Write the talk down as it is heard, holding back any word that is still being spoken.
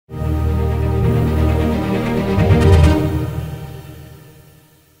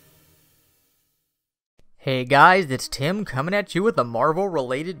Hey guys, it's Tim coming at you with a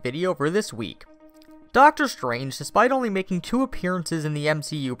Marvel-related video for this week. Doctor Strange, despite only making 2 appearances in the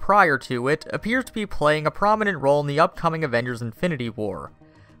MCU prior to it, appears to be playing a prominent role in the upcoming Avengers Infinity War.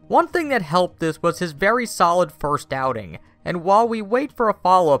 One thing that helped this was his very solid first outing, and while we wait for a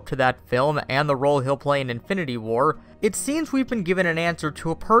follow-up to that film and the role he'll play in Infinity War, it seems we've been given an answer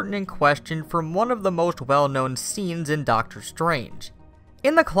to a pertinent question from one of the most well-known scenes in Doctor Strange.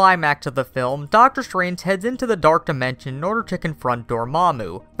 In the climax of the film, Doctor Strange heads into the Dark Dimension in order to confront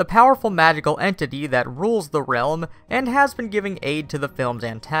Dormammu, the powerful magical entity that rules the realm and has been giving aid to the film's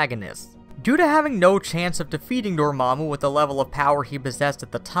antagonists. Due to having no chance of defeating Dormammu with the level of power he possessed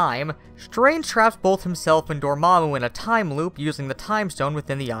at the time, Strange traps both himself and Dormammu in a time loop using the Time Stone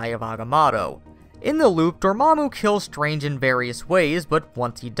within the Eye of Agamotto. In the loop, Dormammu kills Strange in various ways, but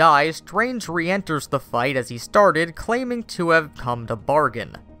once he dies, Strange re-enters the fight as he started, claiming to have come to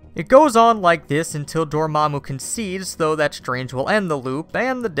bargain. It goes on like this until Dormammu concedes, though that Strange will end the loop,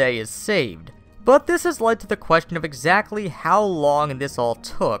 and the day is saved. But this has led to the question of exactly how long this all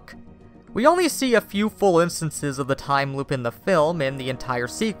took. We only see a few full instances of the time loop in the film, and the entire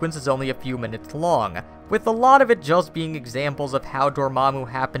sequence is only a few minutes long, with a lot of it just being examples of how Dormammu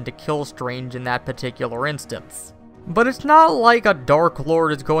happened to kill Strange in that particular instance. But it's not like a Dark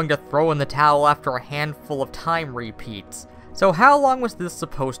Lord is going to throw in the towel after a handful of time repeats. So how long was this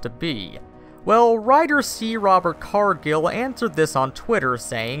supposed to be? Well, writer C. Robert Cargill answered this on Twitter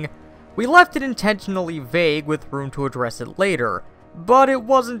saying, "We left it intentionally vague with room to address it later. But it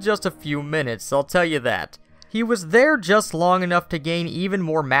wasn't just a few minutes, I'll tell you that. He was there just long enough to gain even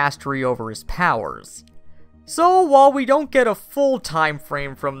more mastery over his powers." So, while we don't get a full time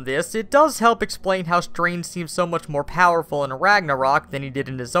frame from this, it does help explain how Strange seems so much more powerful in Ragnarok than he did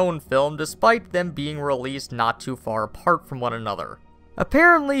in his own film, despite them being released not too far apart from one another.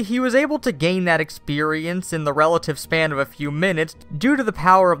 Apparently, he was able to gain that experience in the relative span of a few minutes due to the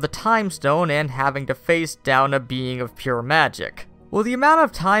power of the Time Stone and having to face down a being of pure magic. Will the amount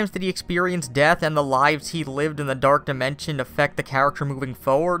of times that he experienced death and the lives he lived in the Dark Dimension affect the character moving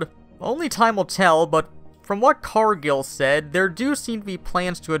forward? Only time will tell, but from what Cargill said, there do seem to be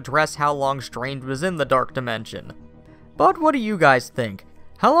plans to address how long Strange was in the Dark Dimension. But what do you guys think?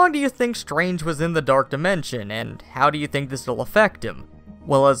 How long do you think Strange was in the Dark Dimension, and how do you think this will affect him?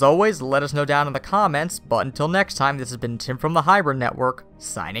 Well, as always, let us know down in the comments, but until next time, this has been Tim from the Hybrid Network,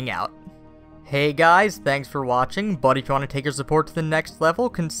 signing out. Hey guys, thanks for watching, but if you want to take your support to the next level,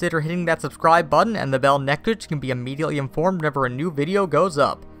 consider hitting that subscribe button and the bell next to it so you can be immediately informed whenever a new video goes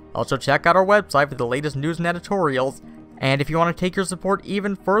up. Also check out our website for the latest news and editorials, and if you want to take your support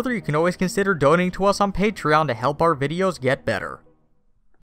even further, you can always consider donating to us on Patreon to help our videos get better.